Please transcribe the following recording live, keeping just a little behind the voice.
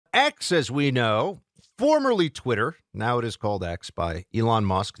X, as we know, formerly Twitter, now it is called X by Elon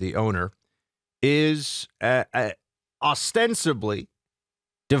Musk, the owner, is ostensibly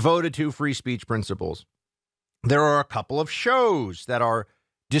devoted to free speech principles. There are a couple of shows that are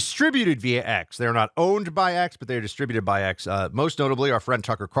distributed via X. They're not owned by X, but they're distributed by X. Most notably, our friend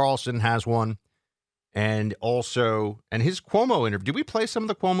Tucker Carlson has one. And also, and his Cuomo interview. Did we play some of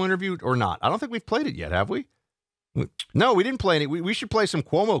the Cuomo interview or not? I don't think we've played it yet, have we? No, we didn't play any. We should play some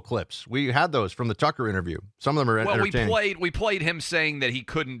Cuomo clips. We had those from the Tucker interview. Some of them are entertaining. We played him saying that he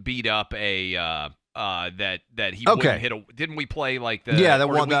couldn't beat up a that he wouldn't hit a. Didn't we play like the? Yeah, that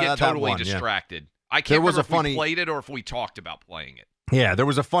or one. Did we get totally that one, distracted. Yeah. I can't remember if we played it or if we talked about playing it. Yeah, there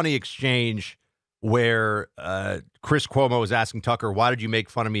was a funny exchange where Chris Cuomo was asking Tucker, "Why did you make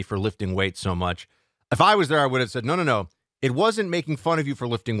fun of me for lifting weights so much?" If I was there, I would have said, no. It wasn't making fun of you for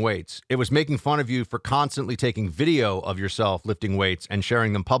lifting weights. It was making fun of you for constantly taking video of yourself lifting weights and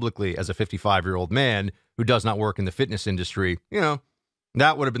sharing them publicly as a 55-year-old man who does not work in the fitness industry. You know,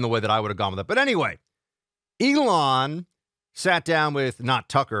 that would have been the way that I would have gone with it. But anyway, Elon sat down with not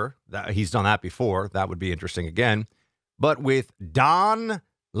Tucker. He's done that before. That would be interesting again. But with Don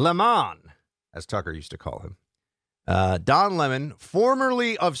Lemon, as Tucker used to call him. Don Lemon,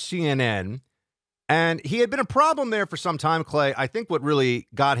 formerly of CNN. And he had been a problem there for some time, Clay. I think what really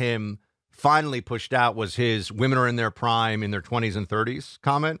got him finally pushed out was his women are in their prime in their 20s and 30s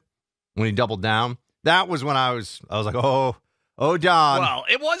comment when he doubled down. That was when I was like, oh, Don. Well,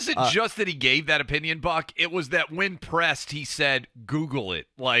 it wasn't just that he gave that opinion, Buck. It was that when pressed, he said, Google it.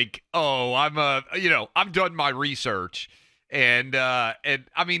 Like, I've done my research. And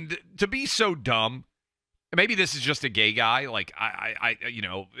I mean, to be so dumb. Maybe this is just a gay guy. Like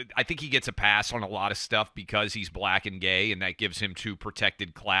I think he gets a pass on a lot of stuff because he's black and gay, and that gives him two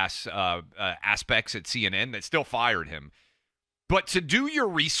protected class aspects at CNN that still fired him. But to do your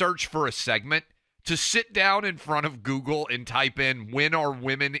research for a segment, to sit down in front of Google and type in "when are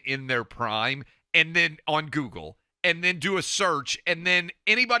women in their prime" and then on Google, and then do a search, and then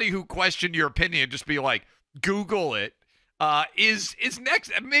anybody who questioned your opinion just be like, "Google it." Is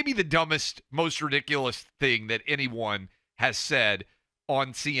next maybe the dumbest, most ridiculous thing that anyone has said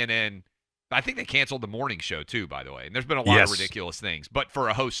on CNN. I think they canceled the morning show too, by the way. And there's been a lot of ridiculous things, but for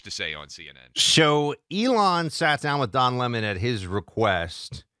a host to say on CNN. So Elon sat down with Don Lemon at his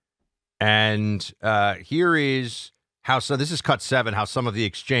request, and here is how. So this is cut 7. How some of the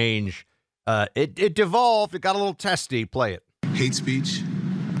exchange it devolved. It got a little testy. Play it. Hate speech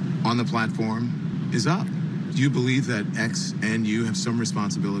on the platform is up. Do you believe that X and you have some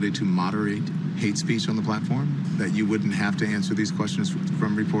responsibility to moderate hate speech on the platform? That you wouldn't have to answer these questions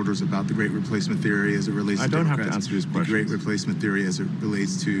from reporters about the Great Replacement Theory as it relates to Democrats? I don't have to answer these questions. The Great Replacement Theory as it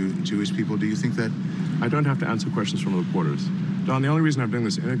relates to Jewish people. Do you think that? I don't have to answer questions from reporters. Don, the only reason I'm doing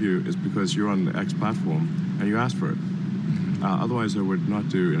this interview is because you're on the X platform and you asked for it. Otherwise, I would not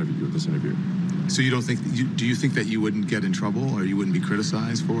do this interview. So you don't think? Do you think that you wouldn't get in trouble or you wouldn't be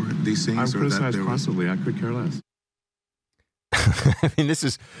criticized for these things? I'm criticized constantly. I could care less. I mean, this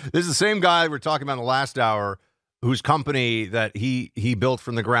is the same guy we're talking about in the last hour, whose company that he built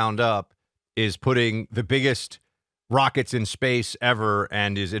from the ground up is putting the biggest rockets in space ever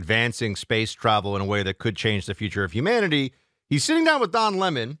and is advancing space travel in a way that could change the future of humanity. He's sitting down with Don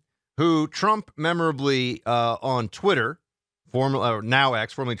Lemon, who Trump memorably on Twitter, now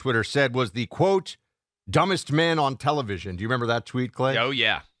X, formerly Twitter, said was the, quote, dumbest man on television. Do you remember that tweet, Clay? Oh,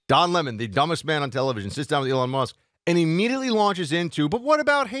 yeah. Don Lemon, the dumbest man on television, sits down with Elon Musk and immediately launches into, but what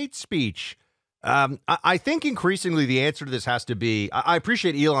about hate speech? I think increasingly the answer to this has to be, I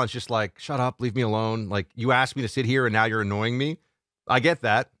appreciate Elon's just like, shut up, leave me alone. Like, you asked me to sit here and now you're annoying me. I get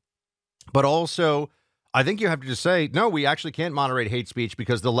that. But also, I think you have to just say, no, we actually can't moderate hate speech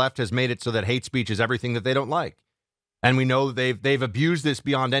because the left has made it so that hate speech is everything that they don't like. And we know they've abused this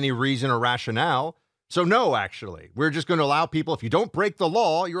beyond any reason or rationale. So no, actually, we're just going to allow people, if you don't break the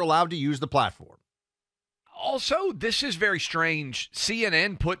law, you're allowed to use the platform. Also, this is very strange.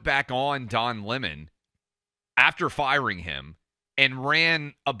 CNN put back on Don Lemon after firing him and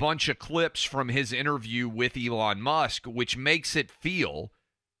ran a bunch of clips from his interview with Elon Musk, which makes it feel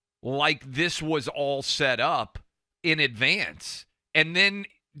like this was all set up in advance. And then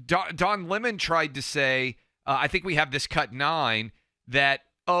Don Lemon tried to say, I think we have this cut 9, that,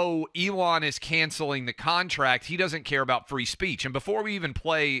 Elon is canceling the contract. He doesn't care about free speech. And before we even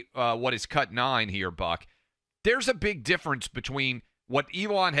play what is cut 9 here, Buck, there's a big difference between what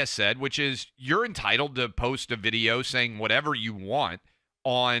Elon has said, which is you're entitled to post a video saying whatever you want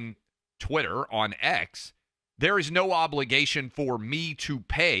on Twitter, on X. There is no obligation for me to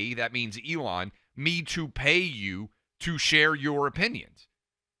pay, that means Elon, me to pay you to share your opinions.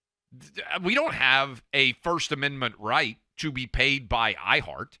 We don't have a First Amendment right to be paid by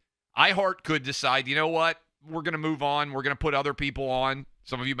iHeart. iHeart could decide, you know what, we're going to move on. We're going to put other people on.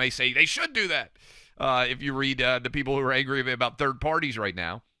 Some of you may say they should do that if you read the people who are angry about third parties right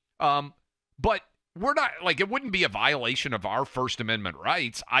now. But we're not, like, it wouldn't be a violation of our First Amendment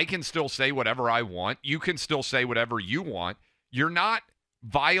rights. I can still say whatever I want. You can still say whatever you want. You're not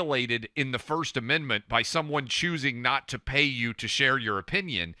violated in the First Amendment by someone choosing not to pay you to share your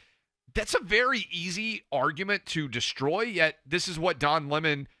opinion. That's a very easy argument to destroy, yet this is what Don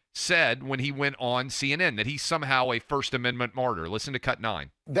Lemon said when he went on CNN, that he's somehow a First Amendment martyr. Listen to Cut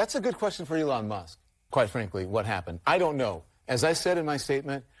 9. That's a good question for Elon Musk, quite frankly, what happened. I don't know. As I said in my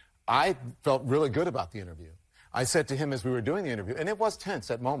statement, I felt really good about the interview. I said to him as we were doing the interview, and it was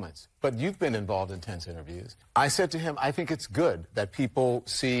tense at moments, but you've been involved in tense interviews. I said to him, I think it's good that people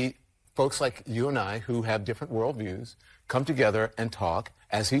see folks like you and I who have different worldviews come together and talk,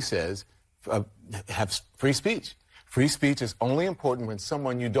 as he says, have free speech. Free speech is only important when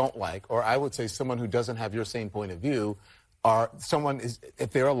someone you don't like, or I would say someone who doesn't have your same point of view, or someone is,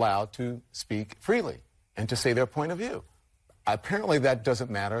 if they're allowed to speak freely and to say their point of view. Apparently that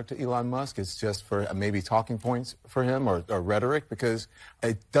doesn't matter to Elon Musk. It's just for maybe talking points for him or rhetoric, because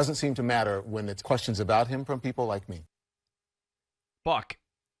it doesn't seem to matter when it's questions about him from people like me. Buck,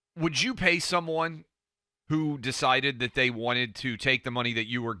 would you pay someone who decided that they wanted to take the money that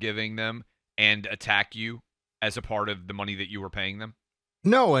you were giving them and attack you as a part of the money that you were paying them?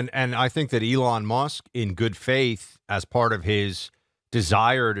 No, and I think that Elon Musk, in good faith, as part of his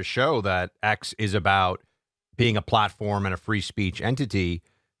desire to show that X is about being a platform and a free speech entity,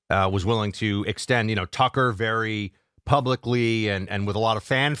 was willing to extend, Tucker very publicly and with a lot of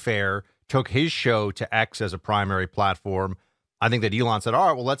fanfare took his show to X as a primary platform. I think that Elon said, all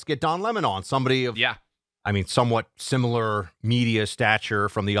right, well, let's get Don Lemon on, somebody of, somewhat similar media stature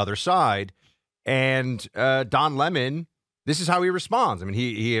from the other side. And Don Lemon, this is how he responds. I mean,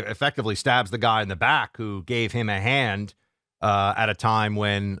 he effectively stabs the guy in the back who gave him a hand at a time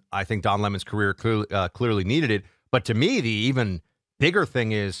when I think Don Lemon's career clearly needed it. But to me, the even bigger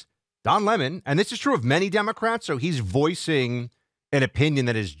thing is Don Lemon, and this is true of many Democrats, so he's voicing an opinion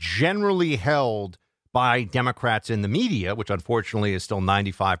that is generally held by Democrats in the media, which unfortunately is still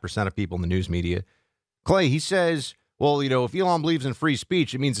 95% of people in the news media. Clay, he says, well, if Elon believes in free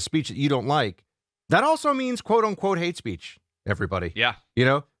speech, it means a speech that you don't like. That also means quote unquote hate speech, everybody. Yeah.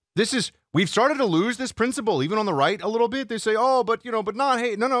 We've started to lose this principle, even on the right a little bit. They say, but not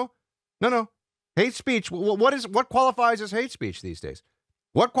hate. No. Hate speech. What qualifies as hate speech these days?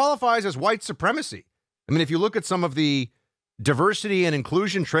 What qualifies as white supremacy? I mean, if you look at some of the diversity and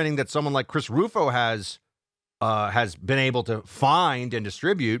inclusion training that someone like Chris Rufo has been able to find and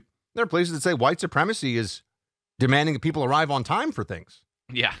distribute, there are places that say white supremacy is demanding that people arrive on time for things.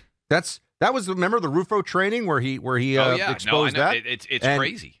 Yeah. That was, remember the Rufo training where he exposed that? It's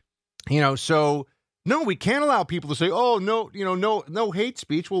crazy. So no, we can't allow people to say, no hate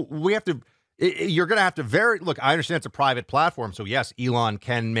speech. Well, we have to, you're going to have to look, I understand it's a private platform. So yes, Elon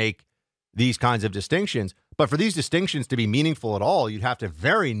can make these kinds of distinctions, but for these distinctions to be meaningful at all, you'd have to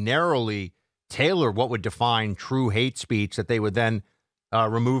very narrowly tailor what would define true hate speech that they would then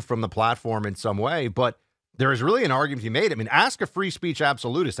remove from the platform in some way. But there is really an argument to be made. I mean, ask a free speech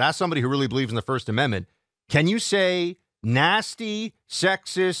absolutist, ask somebody who really believes in the First Amendment. Can you say nasty,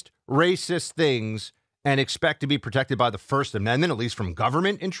 sexist, racist things and expect to be protected by the First Amendment, at least from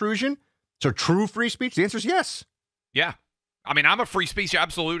government intrusion? So true free speech? The answer is yes. Yeah. I mean, I'm a free speech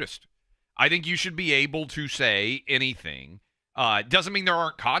absolutist. I think you should be able to say anything. It doesn't mean there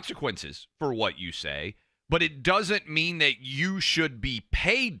aren't consequences for what you say, but it doesn't mean that you should be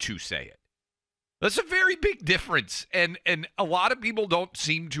paid to say it. That's a very big difference, and a lot of people don't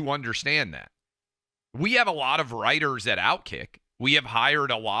seem to understand that. We have a lot of writers at Outkick. We have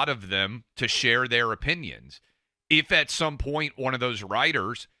hired a lot of them to share their opinions. If at some point one of those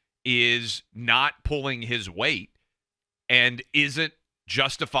writers is not pulling his weight and isn't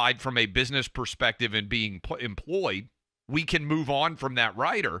justified from a business perspective in being employed, we can move on from that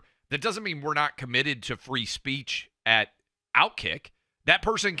writer. That doesn't mean we're not committed to free speech at Outkick. That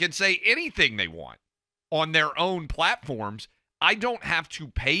person can say anything they want on their own platforms. I don't have to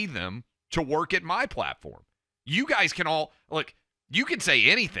pay them to work at my platform. You guys can all, look, you can say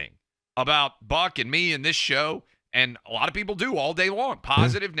anything about Buck and me and this show, and a lot of people do all day long.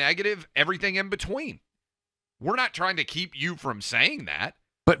 Positive, negative, everything in between. We're not trying to keep you from saying that.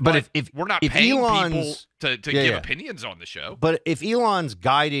 But if we're not paying people to give opinions on the show. But if Elon's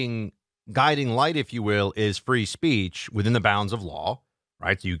guiding light, if you will, is free speech within the bounds of law,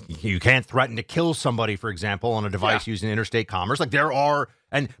 right? So you can't threaten to kill somebody, for example, on a device using interstate commerce. Like there are,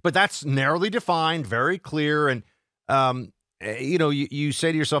 but that's narrowly defined, very clear. And, you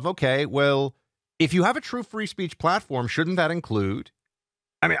say to yourself, okay, well, if you have a true free speech platform, shouldn't that include,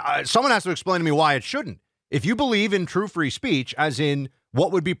 someone has to explain to me why it shouldn't. If you believe in true free speech, as in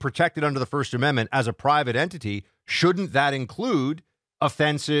what would be protected under the First Amendment as a private entity, shouldn't that include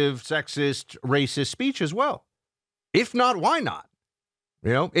offensive, sexist, racist speech as well? If not, why not?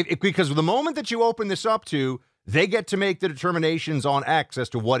 Because the moment that you open this up to, they get to make the determinations on X as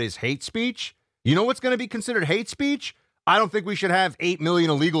to what is hate speech. You know what's going to be considered hate speech? I don't think we should have 8 million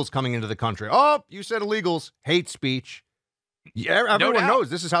illegals coming into the country. Oh, you said illegals, hate speech. Yeah, everyone knows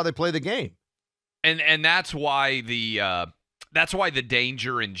this is how they play the game. And that's why the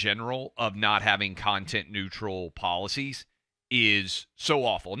danger in general of not having content neutral policies is so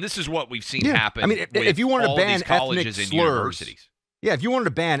awful. And this is what we've seen happen. If you wanted to ban colleges ethnic and slurs, universities. Yeah, if you wanted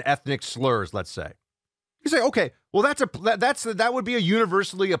to ban ethnic slurs, let's say, you say, okay, well, that would be a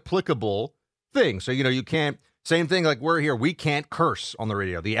universally applicable thing. So you can't. Same thing, like we can't curse on the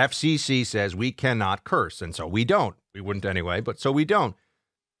radio. The FCC says we cannot curse, and so we don't. We wouldn't anyway, but so we don't.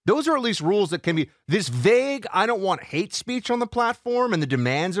 Those are at least rules that can be this vague. I don't want hate speech on the platform and the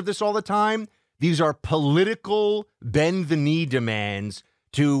demands of this all the time. These are political bend the knee demands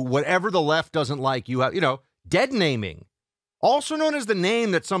to whatever the left doesn't like. You have, dead naming, also known as the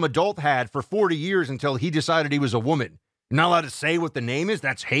name that some adult had for 40 years until he decided he was a woman. You're not allowed to say what the name is.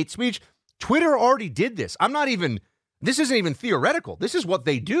 That's hate speech. Twitter already did this. This isn't even theoretical. This is what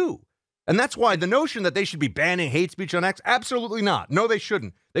they do. And that's why the notion that they should be banning hate speech on X, absolutely not. No, they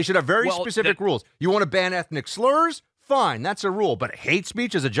shouldn't. They should have very specific rules. You want to ban ethnic slurs? Fine, that's a rule. But hate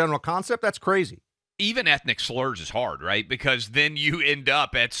speech as a general concept, that's crazy. Even ethnic slurs is hard, right? Because then you end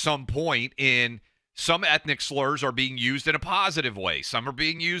up at some point in some ethnic slurs are being used in a positive way. Some are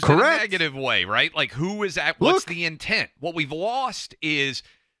being used in a negative way, right? Like who is that? What's the intent? What we've lost is,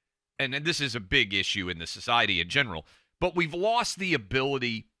 and this is a big issue in the society in general, but we've lost the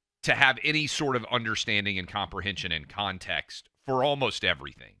ability to have any sort of understanding and comprehension and context for almost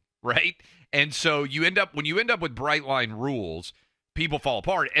everything, right? And so when you end up with bright line rules, people fall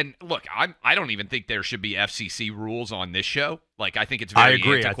apart. And look, I don't even think there should be FCC rules on this show. Like I think it's very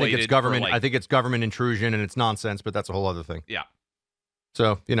antiquated. I think it's government. I think it's government intrusion and it's nonsense. But that's a whole other thing. Yeah.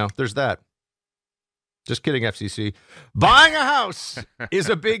 So there's that. Just kidding, FCC. Buying a house is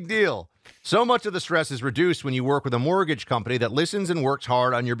a big deal. So much of the stress is reduced when you work with a mortgage company that listens and works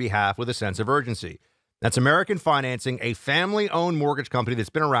hard on your behalf with a sense of urgency. That's American Financing, a family-owned mortgage company that's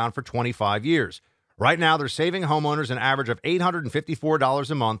been around for 25 years. Right now, they're saving homeowners an average of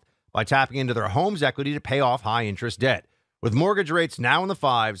 $854 a month by tapping into their home's equity to pay off high-interest debt. With mortgage rates now in the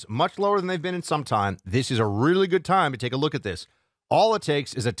fives, much lower than they've been in some time, this is a really good time to take a look at this. All it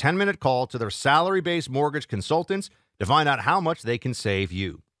takes is a 10-minute call to their salary-based mortgage consultants to find out how much they can save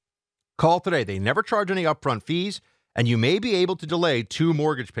you. Call today. They never charge any upfront fees, and you may be able to delay 2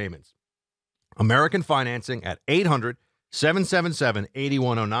 mortgage payments. American Financing at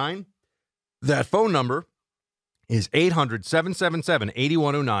 800-777-8109. That phone number is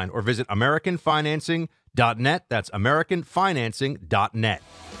 800-777-8109, or visit AmericanFinancing.net. That's AmericanFinancing.net.